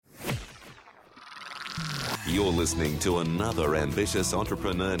You're listening to another Ambitious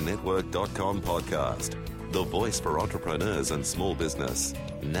Entrepreneur Network.com podcast, the voice for entrepreneurs and small business.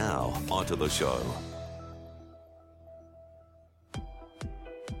 Now, onto the show.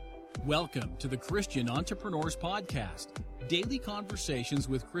 Welcome to the Christian Entrepreneurs Podcast, daily conversations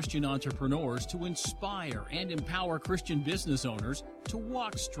with Christian entrepreneurs to inspire and empower Christian business owners to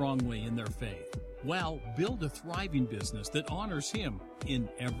walk strongly in their faith, while build a thriving business that honors Him in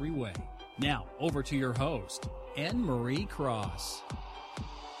every way. Now, over to your host, Anne Marie Cross.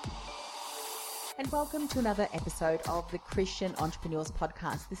 And welcome to another episode of the Christian Entrepreneurs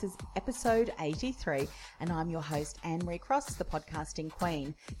Podcast. This is episode 83, and I'm your host, Anne Marie Cross, the podcasting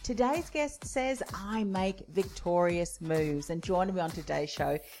queen. Today's guest says, I make victorious moves. And joining me on today's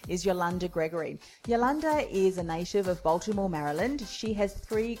show is Yolanda Gregory. Yolanda is a native of Baltimore, Maryland. She has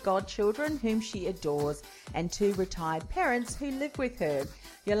 3 godchildren whom she adores and 2 retired parents who live with her.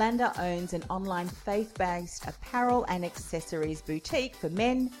 Yolanda owns an online faith-based apparel and accessories boutique for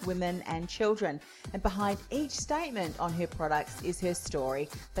men, women, and children. And behind each statement on her products is her story,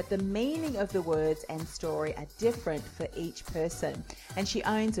 but the meaning of the words and story are different for each person. And she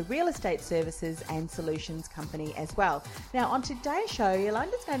owns a real estate services and solutions company as well. Now, on today's show,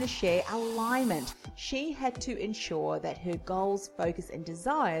 Yolanda's going to share alignment. She had to ensure that her goals, focus, and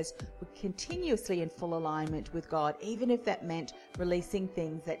desires were continuously in full alignment with God, even if that meant releasing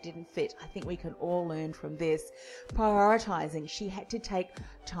things that didn't fit. I think we can all learn from this. Prioritizing, she had to take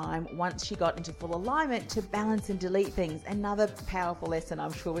time once she got into full alignment to balance and delete things. Another powerful lesson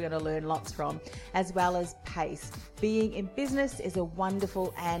I'm sure we're going to learn lots from, as well as pace. Being in business is a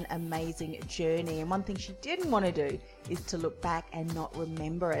wonderful and amazing journey, and one thing she didn't want to do is to look back and not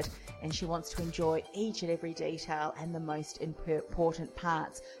remember it, and she wants to enjoy each and every detail and the most important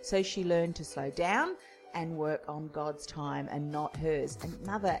parts. So she learned to slow down and work on God's time and not hers.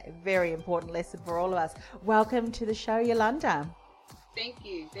 Another very important lesson for all of us. Welcome to the show, Yolanda. Thank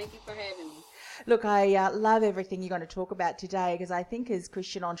you. Thank you for having me. Look, I love everything you're going to talk about today, because I think as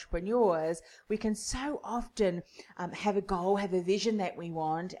Christian entrepreneurs, we can so often have a goal, have a vision that we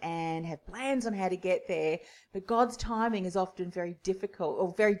want, and have plans on how to get there. But God's timing is often very difficult,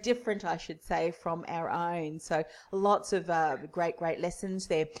 or very different, I should say, from our own. So lots of great lessons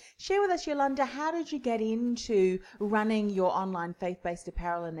there. Share with us, Yolanda, how did you get into running your online faith-based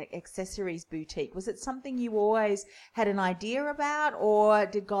apparel and accessories boutique? Was it something you always had an idea about, or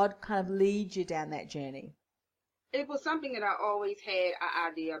did God kind of lead you down that journey? It was something that I always had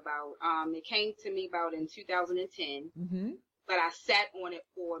an idea about. It came to me about in 2010, but I sat on it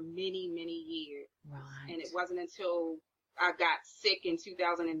for many years. Right. And it wasn't until I got sick in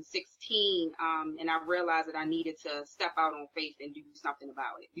 2016, and I realized that I needed to step out on faith and do something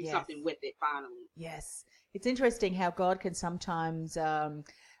about it, do something with it finally. Yes. It's interesting how God can sometimes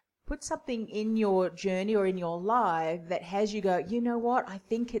put something in your journey or in your life that has you go, you know what, I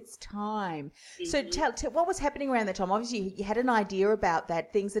think it's time. So tell what was happening around that time. Obviously, you had an idea about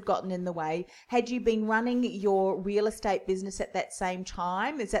that. Things had gotten in the way. Had you been running your real estate business at that same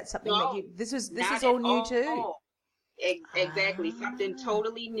time? Is that something that this is all new too? Exactly. Something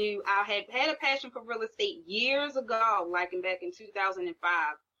totally new. I had a passion for real estate years ago, like back in 2005,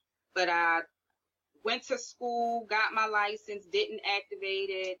 but I went to school, got my license, didn't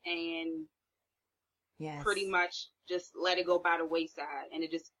activate it, and pretty much just let it go by the wayside. And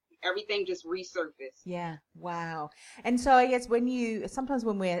everything just resurfaced. Yeah. Wow. And so I guess sometimes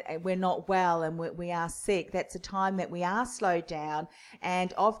when we're not well and we are sick, that's a time that we are slowed down.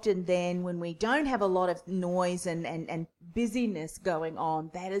 And often then when we don't have a lot of noise and busyness going on,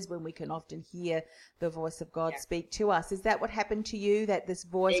 that is when we can often hear the voice of God speak to us. Is that what happened to you? That this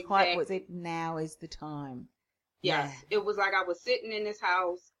voice was it, now is the time? Yes. Yeah. It was like I was sitting in this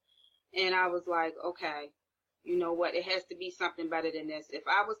house and I was like, okay, you know what? It has to be something better than this. If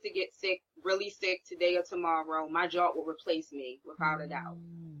I was to get sick, really sick today or tomorrow, my job will replace me without a doubt.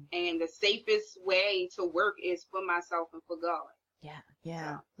 And the safest way to work is for myself and for God.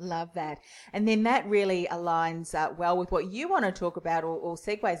 Yeah. Love that. And then that really aligns well with what you want to talk about, or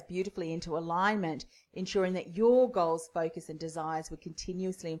segues beautifully into alignment, ensuring that your goals, focus, and desires were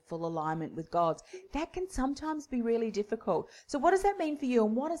continuously in full alignment with God's. That can sometimes be really difficult. So what does that mean for you,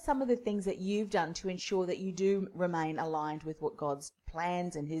 and what are some of the things that you've done to ensure that you do remain aligned with what God's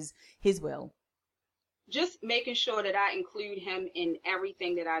plans and His will? Just making sure that I include Him in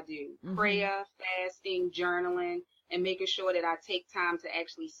everything that I do. Prayer, fasting, journaling, and making sure that I take time to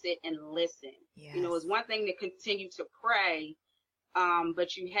actually sit and listen. Yes. You know, it's one thing to continue to pray,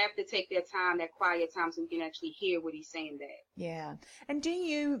 But you have to take that time, that quiet time, so you can actually hear what he's saying back. Yeah. And do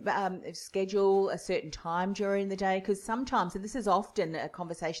you schedule a certain time during the day? Because sometimes, and this is often a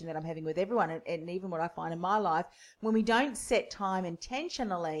conversation that I'm having with everyone, and even what I find in my life, when we don't set time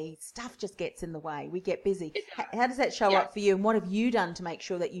intentionally, stuff just gets in the way. We get busy. How does that show up for you? And what have you done to make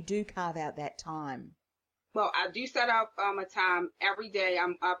sure that you do carve out that time? Well, I do set up a time every day.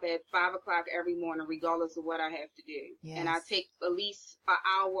 I'm up at 5 o'clock every morning, regardless of what I have to do. Yes. And I take at least an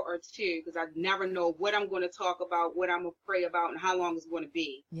hour or two, because I never know what I'm going to talk about, what I'm going to pray about, and how long it's going to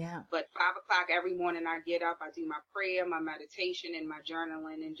be. Yeah. But 5 o'clock every morning, I get up, I do my prayer, my meditation, and my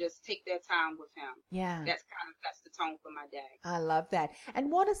journaling, and just take that time with him. Yeah. That's sets the tone for my day. I love that. And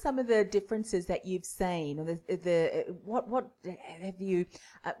what are some of the differences that you've seen? Or what have you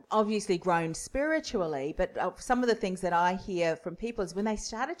obviously grown spiritually? But some of the things that I hear from people is when they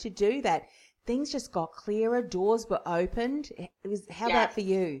started to do that, things just got clearer, doors were opened. How about for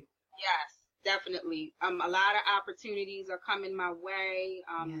you? Yes, definitely. A lot of opportunities are coming my way.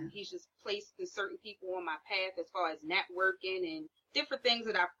 He's just placed certain people on my path as far as networking and different things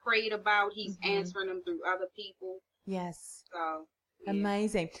that I've prayed about. He's answering them through other people. Yes. So. Yeah.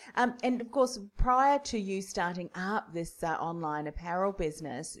 Amazing. And of course, prior to you starting up this online apparel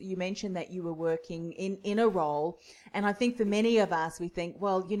business, you mentioned that you were working in a role. And I think for many of us, we think,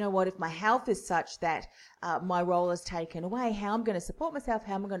 well, you know what, if my health is such that my role is taken away, how I'm going to support myself,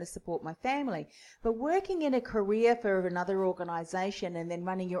 how am I going to support my family? But working in a career for another organization and then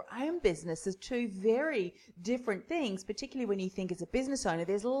running your own business is two very different things, particularly when you think as a business owner,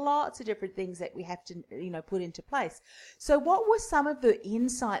 there's lots of different things that we have to, put into place. So what were some of the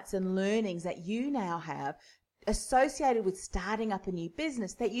insights and learnings that you now have associated with starting up a new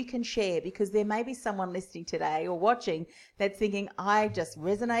business that you can share? Because there may be someone listening today or watching that's thinking, I just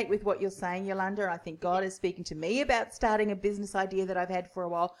resonate with what you're saying, Yolanda. I think God is speaking to me about starting a business idea that I've had for a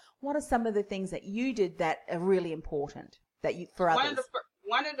while. What are some of the things that you did that are really important for others?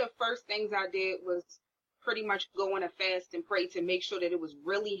 One of the first things I did was pretty much go on a fast and pray to make sure that it was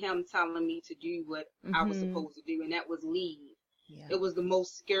really him telling me to do what I was supposed to do, and that was leave. Yeah. It was the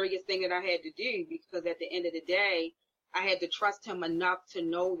most scariest thing that I had to do, because at the end of the day, I had to trust him enough to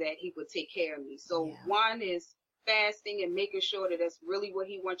know that he would take care of me. So one is fasting and making sure that that's really what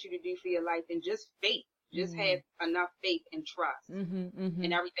he wants you to do for your life, and just faith. Just have enough faith and trust, and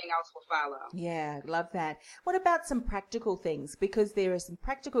everything else will follow. Yeah, love that. What about some practical things? Because there are some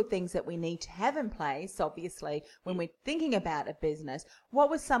practical things that we need to have in place, obviously, when we're thinking about a business. What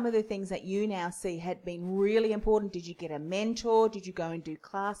were some of the things that you now see had been really important? Did you get a mentor? Did you go and do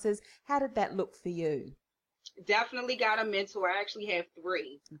classes? How did that look for you? Definitely got a mentor. I actually have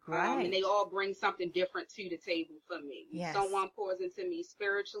 3. Great. And they all bring something different to the table for me. Yes. Someone pours into me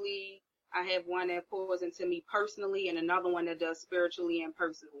spiritually. I have one that pours into me personally, and another one that does spiritually and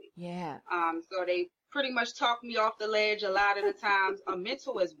personally. Yeah. So they pretty much talk me off the ledge a lot of the times. A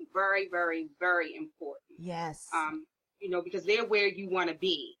mentor is very, very, very important. Yes. Because they're where you want to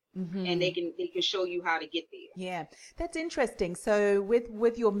be. And they can show you how to get there. Yeah, that's interesting. So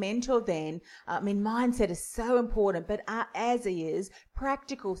with your mentor then, mindset is so important, but as is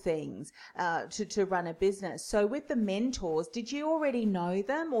practical things to run a business. So with the mentors, did you already know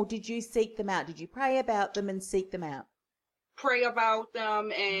them, or did you seek them out? Did you pray about them and seek them out? Pray about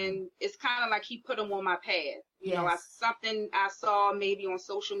them, and it's kind of like he put them on my path. Something I saw maybe on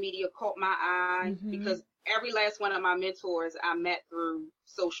social media caught my eye, because every last one of my mentors I met through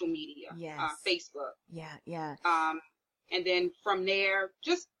social media, Facebook. Yeah. And then from there,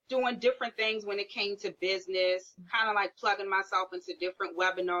 just doing different things when it came to business, kind of like plugging myself into different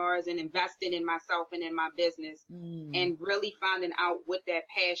webinars and investing in myself and in my business, and really finding out what that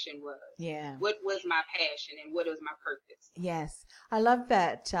passion was. Yeah. What was my passion and what was my purpose? Yes. I love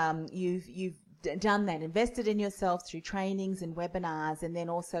that you've done that, invested in yourself through trainings and webinars, and then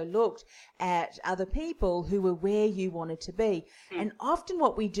also looked at other people who were where you wanted to be. And often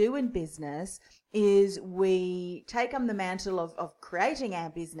what we do in business is we take on the mantle of creating our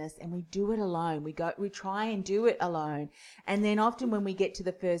business, and we do it alone. We try and do it alone. And then often when we get to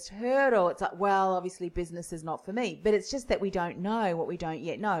the first hurdle, it's like, well, obviously business is not for me, but it's just that we don't know what we don't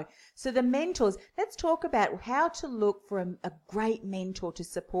yet know. So the mentors, let's talk about how to look for a great mentor to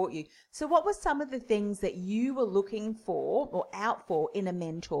support you. So what were some of the things that you were looking for or out for in a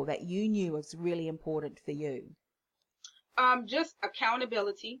mentor that you knew was really important for you? Just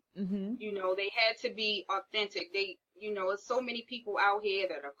accountability. They had to be authentic. There's so many people out here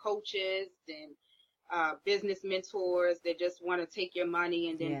that are coaches and business mentors that just want to take your money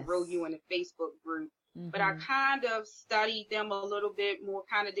and then throw you in a Facebook group. but I kind of studied them a little bit more,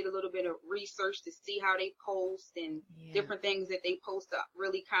 kind of did a little bit of research to see how they post and different things that they post to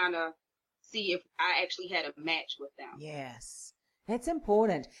really kind of see if I actually had a match with them. Yes. That's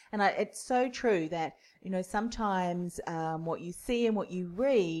important. And it's so true that, sometimes what you see and what you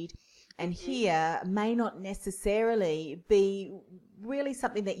read and hear may not necessarily be really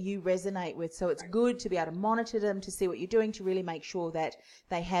something that you resonate with. So it's good to be able to monitor them, to see what you're doing, to really make sure that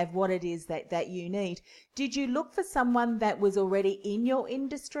they have what it is that you need. Did you look for someone that was already in your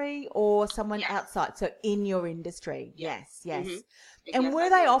industry or someone outside? So in your industry. Yes. Mm-hmm. And were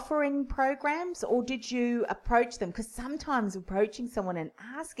they offering programs, or did you approach them? Because sometimes approaching someone and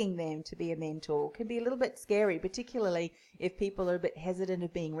asking them to be a mentor can be a little bit scary, particularly if people are a bit hesitant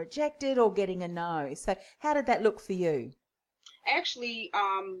of being rejected or getting a no. So how did that look for you? Actually,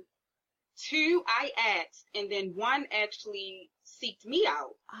 2 I asked, and then 1 actually seeked me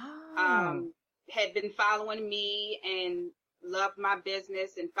out. Had been following me and loved my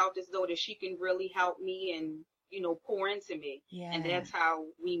business and felt as though that she can really help me and pour into me. Yeah. And that's how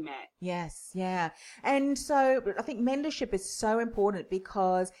we met. Yes, yeah. And so I think mentorship is so important,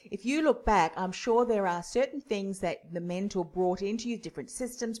 because if you look back, I'm sure there are certain things that the mentor brought into you, different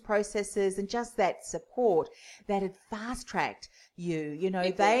systems, processes, and just that support that had fast-tracked you.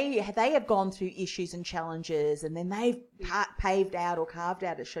 They have gone through issues and challenges, and then they've paved out or carved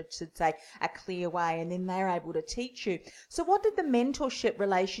out, I should say, a clear way, and then they're able to teach you. So what did the mentorship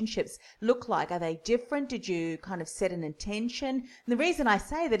relationships look like? Are they different? Did you kind of set an intention? And the reason I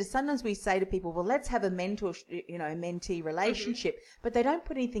say that is sometimes we say to people, well, let's have a mentee relationship, but they don't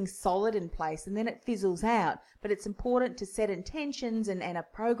put anything solid in place, and then it fizzles out. But it's important to set intentions and a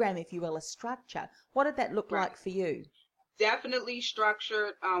program, if you will, a structure. What did that look like for you? Definitely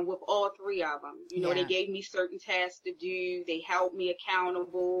structured with all 3 of them. They gave me certain tasks to do. They held me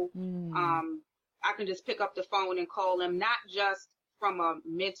accountable. I can just pick up the phone and call them, not just from a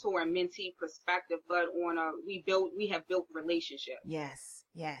mentor and mentee perspective, but we have built relationship.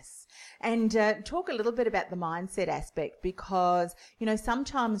 Yes. And talk a little bit about the mindset aspect, because,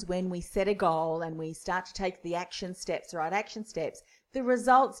 sometimes when we set a goal and we start to take the right action steps, the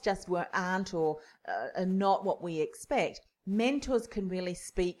results just aren't or are not what we expect. Mentors can really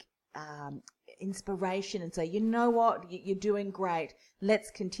speak inspiration and say, you know what, you're doing great.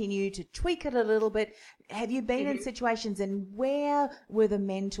 Let's continue to tweak it a little bit. Have you been in situations, and where were the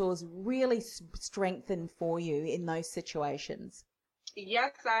mentors really strengthened for you in those situations?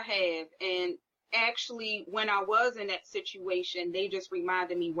 Yes, I have. And actually, when I was in that situation, they just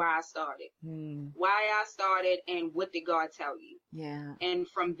reminded me why I started. And what did God tell you? Yeah. And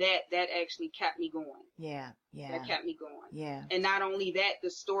from that actually kept me going. Yeah. That kept me going. Yeah. And not only that,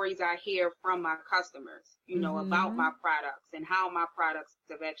 the stories I hear from my customers, about my products and how my products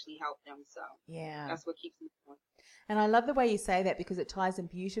have actually helped them. So that's what keeps me going. And I love the way you say that, because it ties in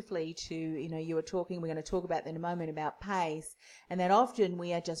beautifully to, we're going to talk about that in a moment, about pace, and that often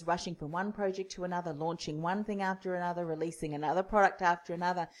we are just rushing from one project to another, launching one thing after another, releasing another product after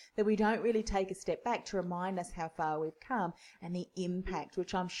another, that we don't really take a step back to remind us how far we've come and the impact,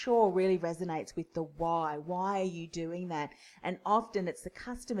 which I'm sure really resonates with the why. Why are you doing that? And often it's the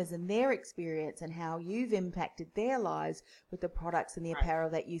customers and their experience and how you've impacted their lives with the products and the apparel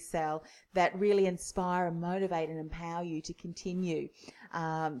that you sell that really inspire and motivate and empower you to continue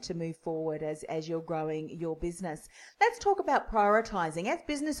to move forward as you're growing your business. Let's talk about prioritizing. As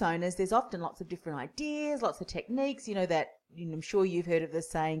business owners, there's often lots of different ideas, lots of techniques, that I'm sure you've heard of the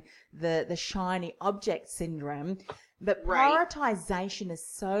saying, the shiny object syndrome. But prioritization is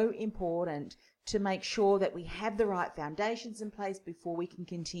so important to make sure that we have the right foundations in place before we can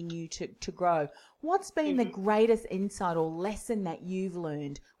continue to grow. What's been the greatest insight or lesson that you've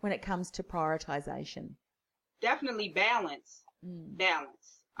learned when it comes to prioritization? Definitely balance.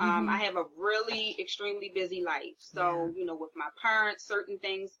 I have a really extremely busy life. So, with my parents, certain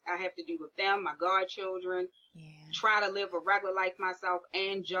things I have to do with them, my godchildren, try to live a regular life myself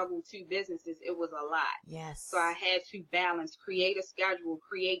and juggle 2 businesses. It was a lot. Yes. So I had to balance, create a schedule,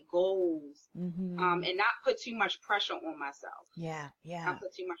 create goals, and not put too much pressure on myself. Not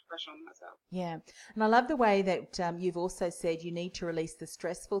put too much pressure on myself. Yeah. And I love the way that you've also said you need to release the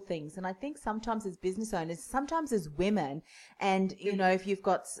stressful things. And I think sometimes as business owners, sometimes as women, and, if you've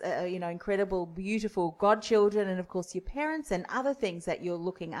got, incredible, beautiful godchildren and, of course, your parents and other things that you're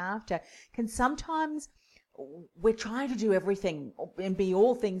looking after, can sometimes we're trying to do everything and be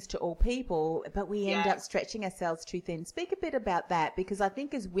all things to all people, but we end up stretching ourselves too thin. Speak a bit about that, because I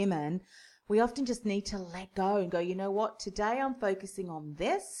think as women, we often just need to let go and go, you know what, today I'm focusing on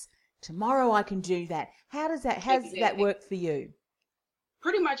this, tomorrow I can do that. How does that work for you?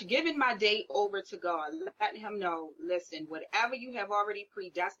 pretty much giving my day over to God, letting him know, listen, whatever you have already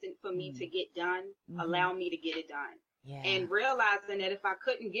predestined for me to get done, allow me to get it done. Yeah. And realizing that if I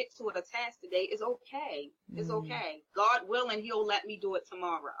couldn't get to a task today, it's okay. It's okay. God willing, he'll let me do it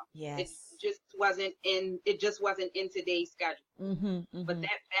tomorrow. Yes. It just wasn't in today's schedule. But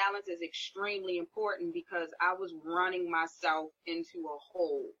that balance is extremely important because I was running myself into a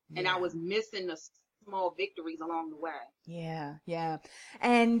hole and I was missing the small victories along the way. Yeah.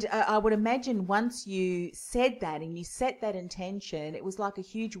 And I would imagine once you said that and you set that intention, it was like a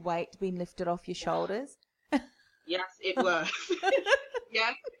huge weight being lifted off your shoulders. Yes, it was.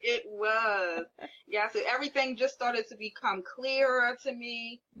 Yes, it was. Yes, everything just started to become clearer to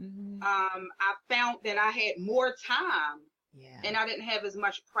me. I found that I had more time and I didn't have as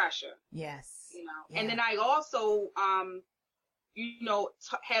much pressure. Yes. You know, and then I also,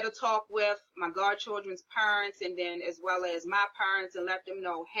 had a talk with my godchildren's parents and then as well as my parents and let them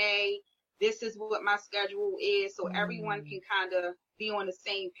know, hey, this is what my schedule is. So everyone can kind of be on the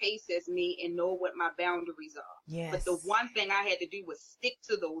same pace as me and know what my boundaries are. Yes. But the one thing I had to do was stick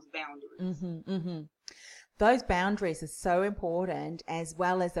to those boundaries. Those boundaries are so important, as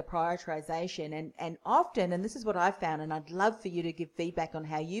well as the prioritization. And often, and this is what I've found, and I'd love for you to give feedback on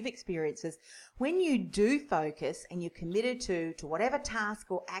how you've experienced this, when you do focus and you're committed to whatever task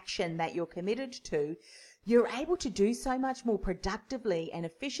or action that you're committed to, you're able to do so much more productively and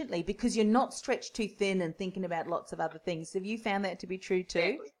efficiently because you're not stretched too thin and thinking about lots of other things. Have you found that to be true too?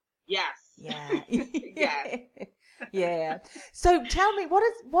 Exactly. Yes. Yeah. Yes. Yeah. So tell me,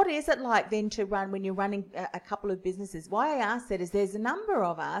 what is it like then to run when you're running a couple of businesses? Why I ask that is there's a number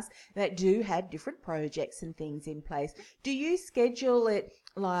of us that do have different projects and things in place. Do you schedule it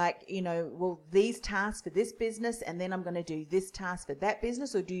like, these tasks for this business and then I'm going to do this task for that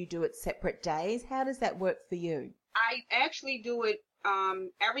business, or do you do it separate days? How does that work for you? I actually do it,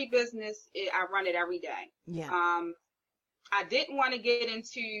 every business, I run it every day. Yeah. I didn't want to get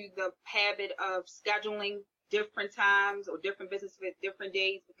into the habit of scheduling different times or different business with different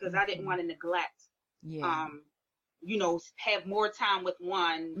days because I didn't want to neglect, have more time with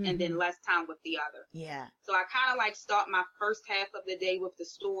one and then less time with the other. Yeah. So I kind of like start my first half of the day with the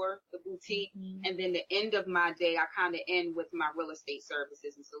store, the boutique, and then the end of my day, I kind of end with my real estate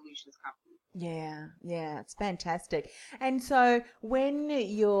services and solutions company. Yeah, it's fantastic. And so when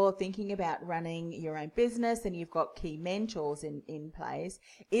you're thinking about running your own business and you've got key mentors in place,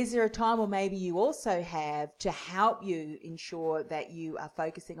 is there a time or maybe you also have to help you ensure that you are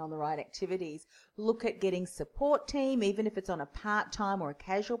focusing on the right activities? Look at getting support team, even if it's on a part-time or a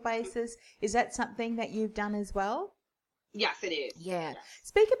casual basis. Is that something that you've done as well? Yes, it is. Yeah. Yes.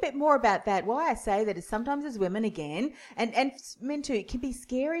 Speak a bit more about that. Why I say that is sometimes as women again, and men too, it can be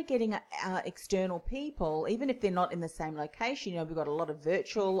scary getting external people, even if they're not in the same location. We've got a lot of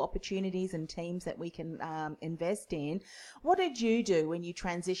virtual opportunities and teams that we can invest in. What did you do when you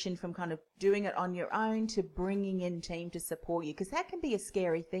transitioned from kind of doing it on your own to bringing in team to support you? Because that can be a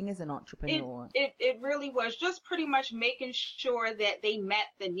scary thing as an entrepreneur. It really was just pretty much making sure that they met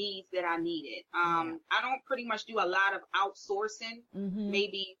the needs that I needed. I don't pretty much do a lot of outsourcing,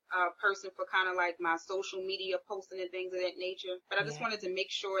 maybe a person for kind of like my social media posting and things of that nature. But I just wanted to make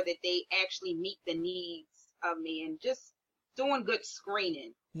sure that they actually meet the needs of me and just doing good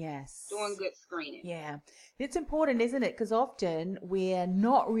screening. Yes. Doing good screening. Yeah. It's important, isn't it? Because often we're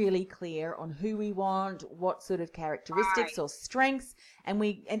not really clear on who we want, what sort of characteristics or strengths, and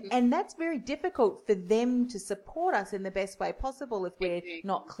and that's very difficult for them to support us in the best way possible if we're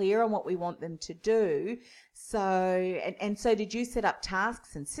not clear on what we want them to do. So, and so did you set up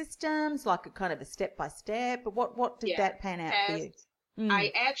tasks and systems, like a kind of a step-by-step? What did that pan out for you?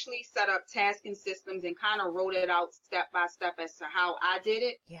 I actually set up tasking systems and kind of wrote it out step by step as to how I did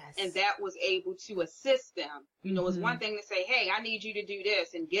it. Yes. And that was able to assist them. It's one thing to say, hey, I need you to do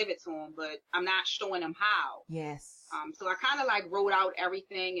this and give it to them, but I'm not showing them how. Yes. So I kind of like wrote out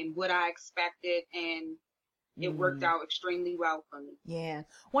everything and what I expected, and it worked out extremely well for me. Yeah.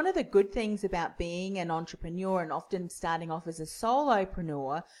 One of the good things about being an entrepreneur and often starting off as a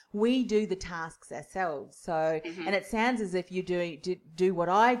solopreneur, we do the tasks ourselves. So, and it sounds as if you do what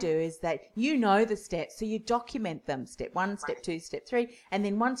I do is that you know the steps, so you document them, step 1, step 2, step 3. And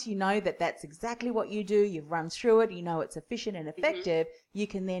then once you know that that's exactly what you do, you've run through it, you know it's efficient and effective, you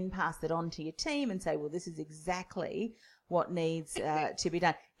can then pass it on to your team and say, well, this is exactly what needs to be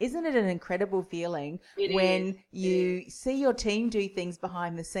done. Isn't it an incredible feeling when you see your team do things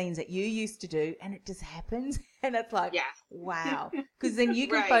behind the scenes that you used to do and it just happens and it's like, wow. Because then you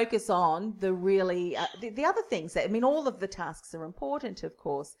can focus on the really, the other things all of the tasks are important, of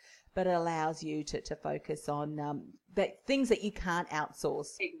course, but it allows you to focus on that things that you can't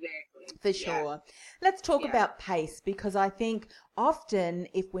outsource. Exactly. For sure. Let's talk Yeah. about pace, because I think often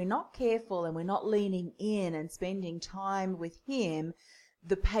if we're not careful and we're not leaning in and spending time with him,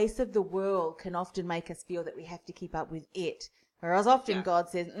 the pace of the world can often make us feel that we have to keep up with it. Whereas often Yeah. God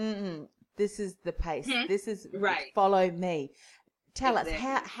says, this is the pace. This is Right. follow me. Tell us,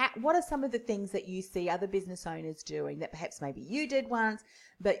 Exactly. what are some of the things that you see other business owners doing that perhaps maybe you did once,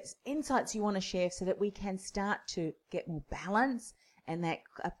 but insights you want to share so that we can start to get more balance and that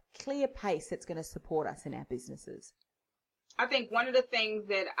a clear pace that's going to support us in our businesses? I think one of the things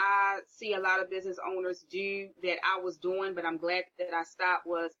that I see a lot of business owners do that I was doing, but I'm glad that I stopped,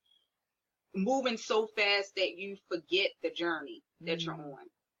 was moving so fast that you forget the journey that you're on.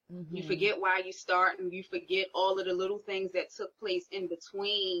 Mm-hmm. You forget why you start, and you forget all of the little things that took place in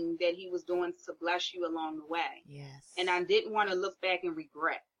between that he was doing to bless you along the way. Yes. And I didn't want to look back and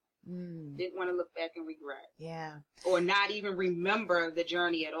regret. Mm. Didn't want to look back and regret. Yeah. Or not even remember the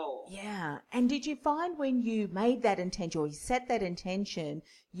journey at all. Yeah. And did you find when you made that intention or you set that intention,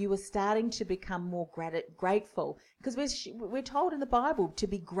 you were starting to become more grateful? Because we're told in the Bible to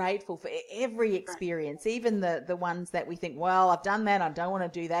be grateful for every experience, even the ones that we think, well, I've done that, I don't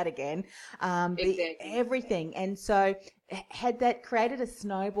want to do that again. Exactly. Everything. And so had that created a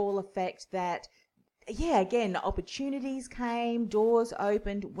snowball effect that, yeah, again, opportunities came, doors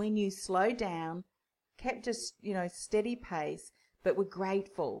opened when you slowed down, kept a steady pace, but were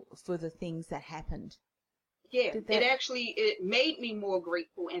grateful for the things that happened? Yeah, it made me more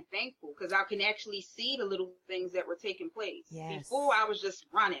grateful and thankful, because I can actually see the little things that were taking place. Yes. Before, I was just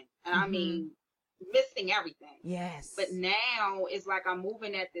running, and I mean, missing everything. Yes. But now it's like I'm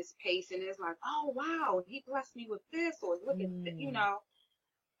moving at this pace, and it's like, oh wow, he blessed me with this, or look at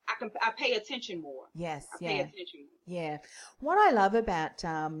I pay attention more. Yes. I pay attention more. Yeah. What I love about,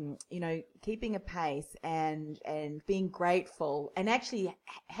 keeping a pace and being grateful and actually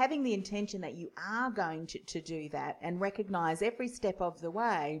having the intention that you are going to do that and recognize every step of the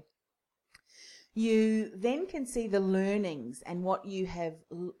way, you then can see the learnings and what you have,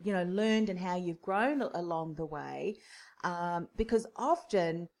 learned and how you've grown along the way. Because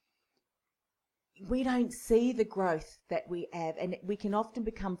often we don't see the growth that we have, and we can often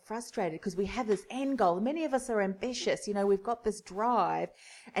become frustrated because we have this end goal. Many of us are ambitious, we've got this drive,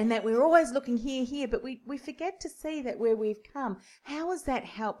 and that we're always looking here, but we forget to see that where we've come. How has that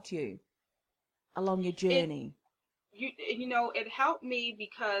helped you along your journey? It helped me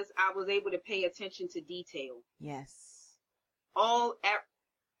because I was able to pay attention to detail. Yes.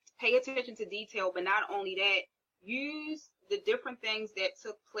 Pay attention to detail, but not only that, use the different things that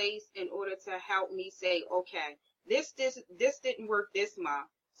took place in order to help me say, okay, this didn't work this month,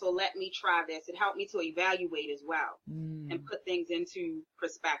 so let me try this. It helped me to evaluate as well and put things into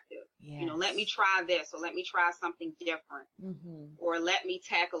perspective. Yes. Let me try this, or let me try something different, or let me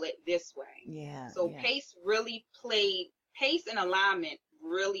tackle it this way. Yeah. So pace and alignment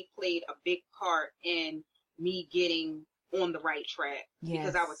really played a big part in me getting on the right track. Yes.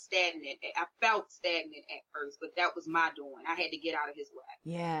 Because I was stagnant. I felt stagnant at first, but that was my doing. I had to get out of his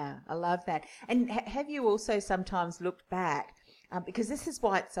way. Yeah, I love that. And have you also sometimes looked back, because this is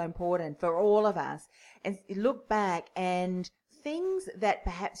why it's so important for all of us, and look back and things that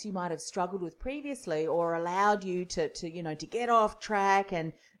perhaps you might have struggled with previously or allowed you to get off track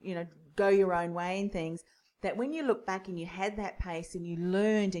and, go your own way and things, that when you look back and you had that pace and you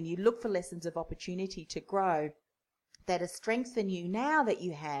learned and you look for lessons of opportunity to grow, that a strength in you now that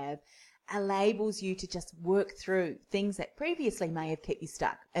you have enables you to just work through things that previously may have kept you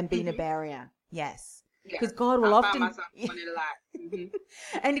stuck and been a barrier. Yes. Because God will often, found myself doing it a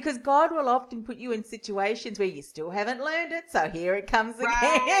lot. and because God will often put you in situations where you still haven't learned it, so here it comes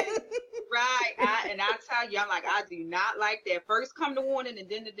again. Right. I tell you, I'm like, I do not like that. First come the warning and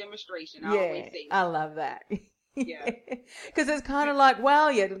then the demonstration. I always say that. I love that. Yeah. Because it's kind of like,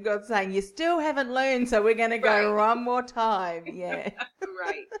 well, God's saying you still haven't learned, so we're going to go one more time. Yeah.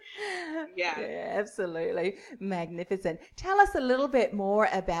 Right. Yeah. Yeah, absolutely. Magnificent. Tell us a little bit more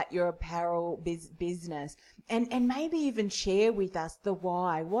about your apparel business and maybe even share with us the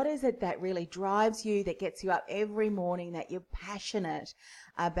why. What is it that really drives you, that gets you up every morning, that you're passionate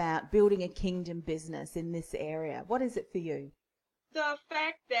about building a kingdom business in this area? What is it for you? The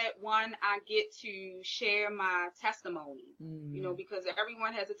fact that, one, I get to share my testimony, because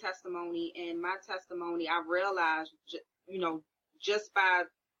everyone has a testimony, and my testimony, I realized, just by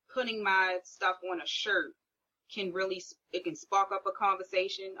putting my stuff on a shirt it can spark up a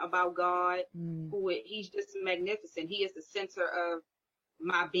conversation about God, he's just magnificent. He is the center of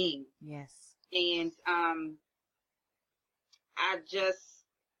my being. Yes. And, I just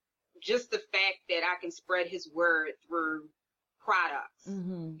just the fact that I can spread his word through products,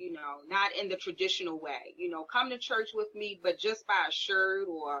 you know, not in the traditional way, you know, come to church with me, but just by a shirt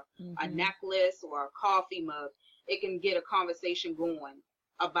or a necklace or a coffee mug, it can get a conversation going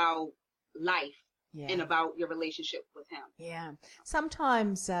about life and about your relationship with him. Yeah.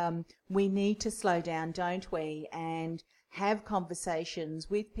 Sometimes we need to slow down, don't we? And have conversations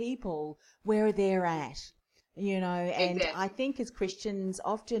with people where they're at. You know, and exactly. I think as Christians,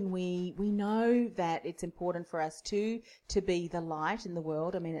 often we know that it's important for us to be the light in the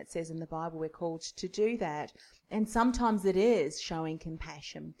world. I mean, it says in the Bible we're called to do that. And sometimes it is showing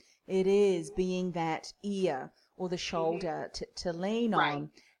compassion. It is being that ear or the shoulder to lean on.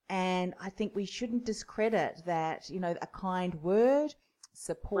 And I think we shouldn't discredit that, you know, a kind word,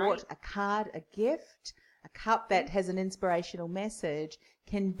 support, a card, a gift, a cup that has an inspirational message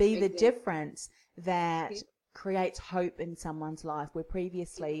can be the difference that creates hope in someone's life where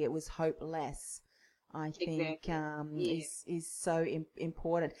previously it was hopeless. I think is so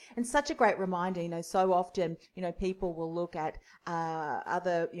important, and such a great reminder. You know, so often, you know, people will look at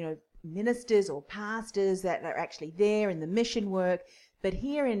other, you know, ministers or pastors that are actually there in the mission work. But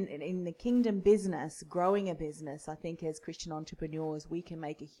here in the kingdom business, growing a business, I think as Christian entrepreneurs, we can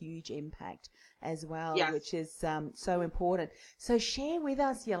make a huge impact as well, which is so important. So share with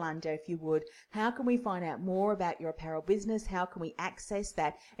us, Yolanda, if you would, how can we find out more about your apparel business? How can we access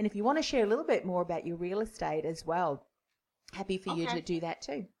that? And if you want to share a little bit more about your real estate as well, happy for you to do that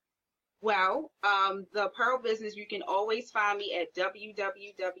too. Well, the apparel business, you can always find me at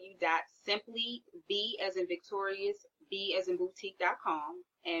www.simplyb as in victorious, B as in boutique.com.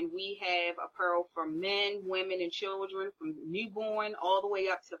 And we have apparel for men, women, and children from newborn all the way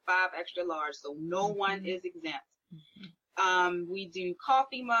up to 5 extra large. So no one is exempt. We do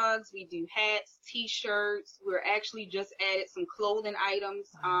coffee mugs. We do hats, T-shirts. We're actually just added some clothing items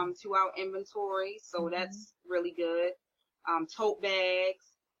to our inventory. So that's really good. Tote bags.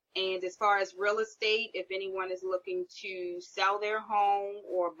 And as far as real estate, if anyone is looking to sell their home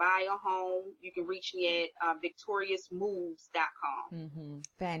or buy a home, you can reach me at victoriousmoves.com.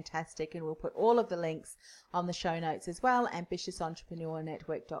 Fantastic. And we'll put all of the links on the show notes as well.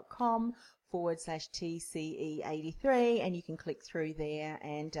 ambitiousentrepreneurnetwork.com/TCE83. And you can click through there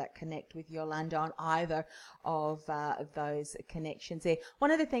and connect with Yolanda on either of those connections there.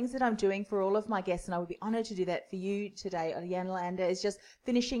 One of the things that I'm doing for all of my guests, and I would be honored to do that for you today, Yolanda, is just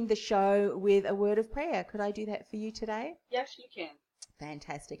finishing the show with a word of prayer. Could I do that for you today? Yes, you can.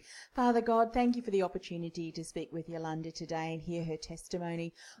 Fantastic. Father God, thank you for the opportunity to speak with Yolanda today and hear her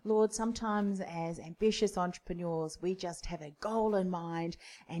testimony. Lord, sometimes as ambitious entrepreneurs, we just have a goal in mind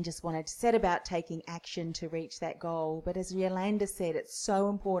and just want to set about taking action to reach that goal. But as Yolanda said, it's so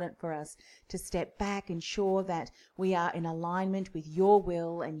important for us to step back, ensure that we are in alignment with your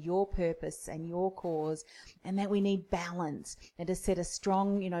will and your purpose and your cause, and that we need balance and to set a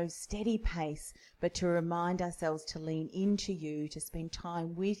strong, steady pace, but to remind ourselves to lean into you, to spend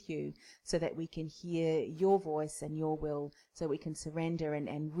time with you so that we can hear your voice and your will, so we can surrender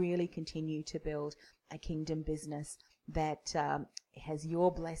and really continue to build a kingdom business that has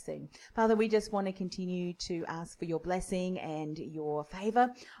your blessing. Father, we just want to continue to ask for your blessing and your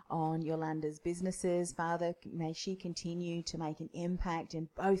favor on Yolanda's businesses. Father, may she continue to make an impact in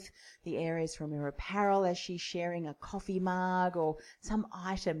both the areas, from her apparel as she's sharing a coffee mug or some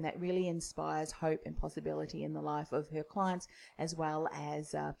item that really inspires hope and possibility in the life of her clients, as well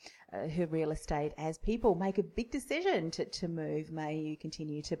as her real estate. As people make a big decision to move, may you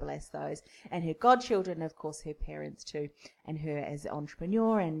continue to bless those, and her godchildren, of course, her parents too, and her as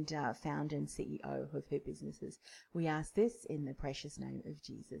entrepreneur and founder and CEO of her businesses. We ask this in the precious name of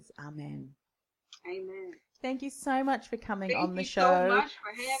Jesus. Amen. Amen. Thank you so much for coming on the show. Thank you so much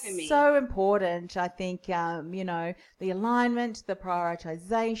for having me. So important, I think, the alignment, the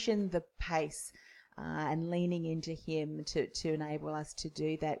prioritization, the pace, and leaning into him to enable us to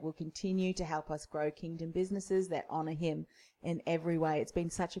do that will continue to help us grow kingdom businesses that honor him in every way. It's been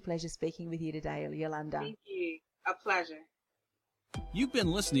such a pleasure speaking with you today, Yolanda. Thank you. A pleasure. You've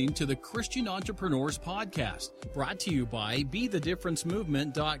been listening to the Christian Entrepreneurs Podcast, brought to you by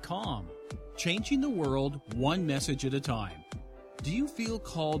BeTheDifferenceMovement.com. Changing the world one message at a time. Do you feel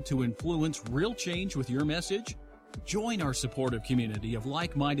called to influence real change with your message? Join our supportive community of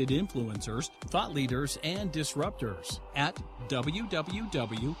like-minded influencers, thought leaders, and disruptors at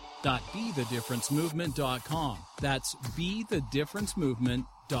www.BeTheDifferenceMovement.com. That's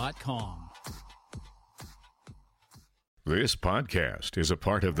BeTheDifferenceMovement.com. This podcast is a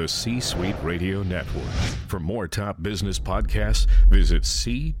part of the C-Suite Radio Network. For more top business podcasts, visit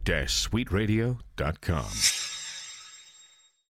c-suiteradio.com.